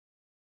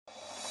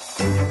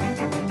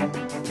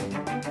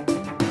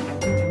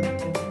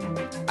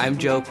I'm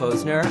Joe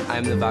Posner.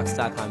 I'm the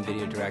VOX.com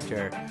video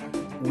director.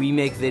 We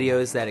make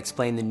videos that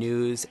explain the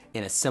news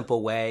in a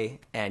simple way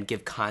and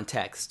give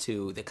context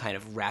to the kind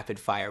of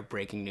rapid-fire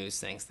breaking news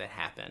things that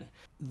happen.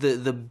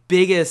 The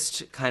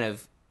biggest kind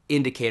of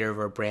indicator of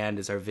our brand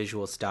is our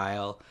visual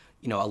style.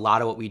 You know, a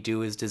lot of what we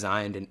do is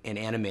designed and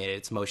animated.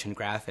 It's motion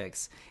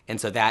graphics.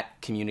 And so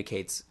that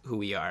communicates who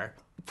we are.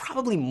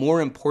 Probably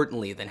more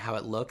importantly than how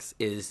it looks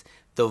is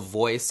the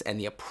voice and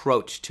the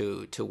approach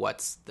to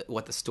what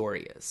the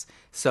story is.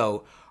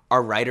 So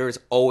our writers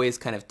always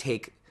kind of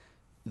take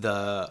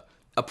the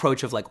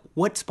approach of like,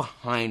 what's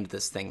behind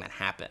this thing that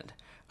happened?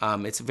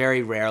 It's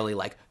very rarely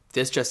like,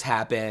 this just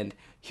happened,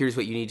 here's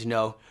what you need to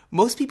know.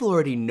 Most people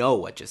already know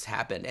what just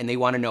happened and they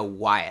want to know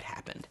why it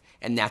happened.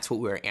 And that's what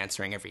we're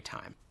answering every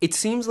time. It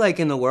seems like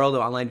in the world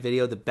of online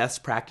video, the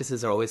best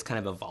practices are always kind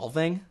of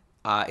evolving.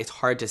 It's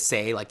hard to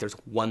say like there's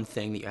one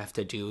thing that you have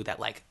to do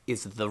that like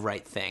is the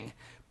right thing.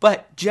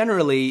 But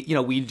generally, you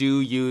know, we do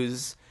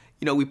use,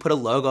 you know, we put a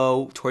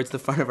logo towards the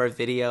front of our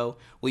video.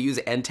 We use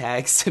end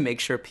tags to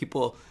make sure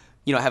people,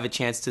 you know, have a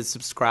chance to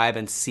subscribe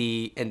and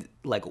see and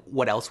like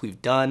what else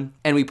we've done.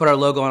 And we put our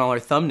logo on all our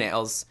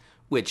thumbnails,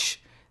 which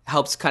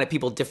helps kind of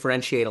people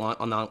differentiate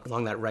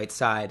along that right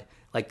side.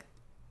 Like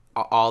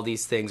all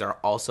these things are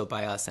also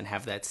by us and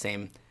have that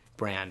same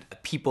brand.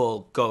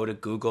 People go to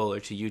Google or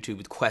to YouTube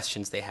with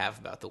questions they have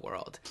about the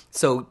world.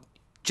 So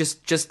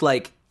just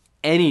like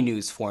any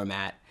news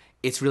format,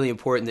 it's really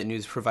important that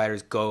news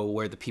providers go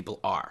where the people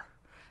are.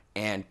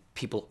 And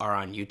people are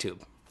on YouTube.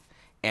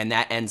 And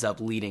that ends up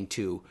leading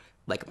to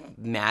like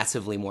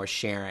massively more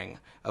sharing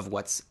of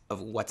what's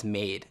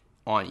made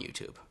on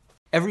YouTube.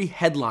 Every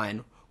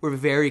headline we're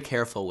very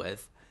careful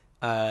with.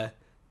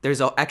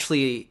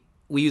 Actually,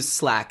 we use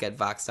Slack at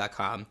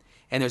VOX.com,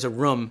 and there's a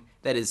room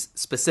that is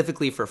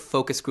specifically for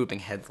focus grouping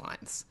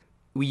headlines.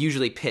 We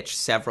usually pitch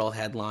several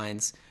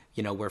headlines.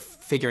 You know, we're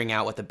figuring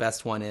out what the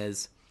best one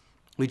is.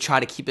 We try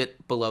to keep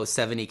it below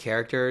 70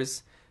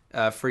 characters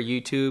for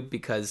YouTube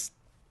because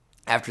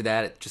after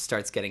that it just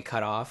starts getting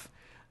cut off.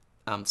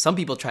 Some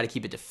people try to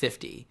keep it to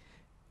 50.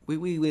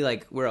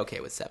 We're okay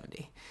with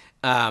 70.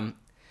 And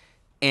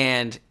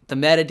the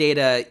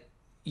metadata,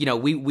 you know,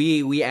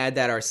 we add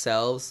that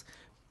ourselves.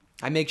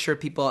 I make sure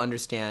people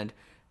understand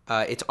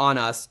it's on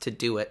us to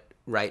do it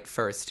right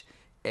first.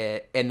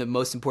 And the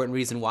most important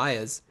reason why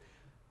is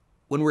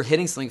when we're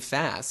hitting something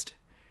fast,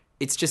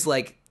 it's just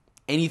like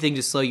anything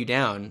to slow you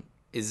down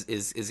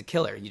is a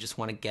killer. You just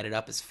want to get it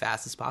up as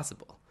fast as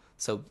possible.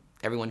 So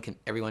everyone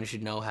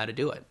should know how to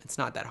do it. It's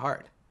not that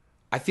hard.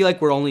 I feel like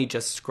we're only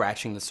just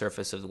scratching the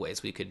surface of the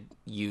ways we could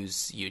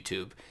use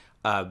YouTube.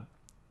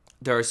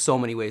 There are so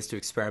many ways to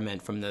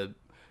experiment, from the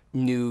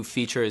new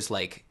features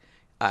like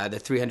the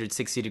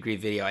 360-degree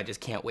video. I just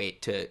can't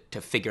wait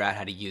to figure out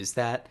how to use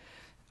that.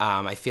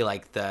 I feel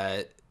like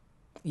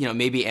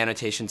maybe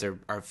annotations are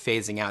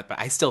phasing out, but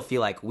I still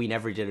feel like we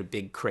never did a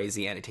big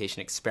crazy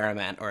annotation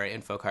experiment or an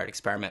info card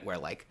experiment where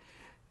like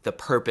the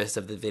purpose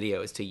of the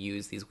video is to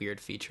use these weird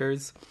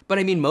features. But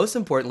I mean, most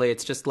importantly,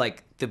 it's just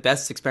like the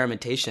best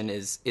experimentation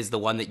is the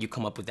one that you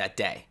come up with that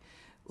day.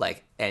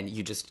 Like, and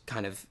you just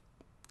kind of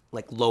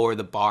like lower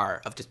the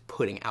bar of just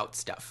putting out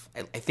stuff.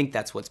 I think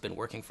that's what's been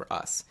working for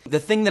us. The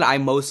thing that I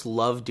most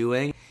love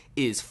doing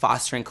is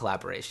fostering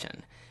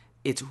collaboration.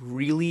 It's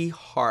really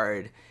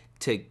hard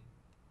to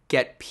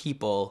get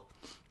people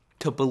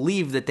to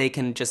believe that they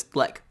can just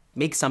like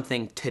make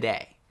something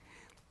today.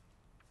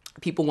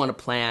 People want to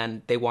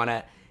plan, they want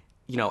to,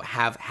 you know,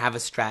 have a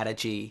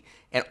strategy,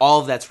 and all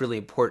of that's really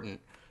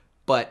important.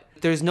 But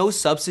there's no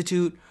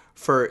substitute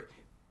for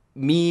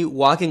me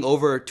walking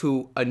over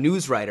to a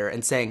news writer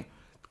and saying,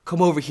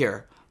 come over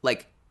here,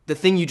 like the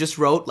thing you just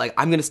wrote, like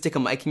I'm going to stick a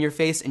mic in your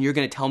face and you're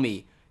going to tell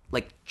me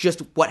like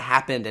just what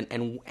happened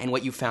and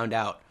what you found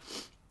out,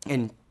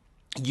 and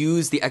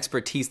use the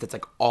expertise that's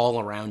like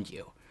all around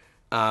you.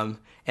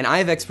 And I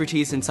have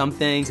expertise in some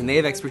things and they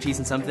have expertise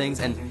in some things,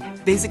 and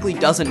basically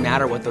doesn't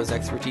matter what those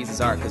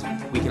expertises are because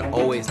we can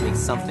always make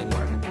something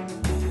work.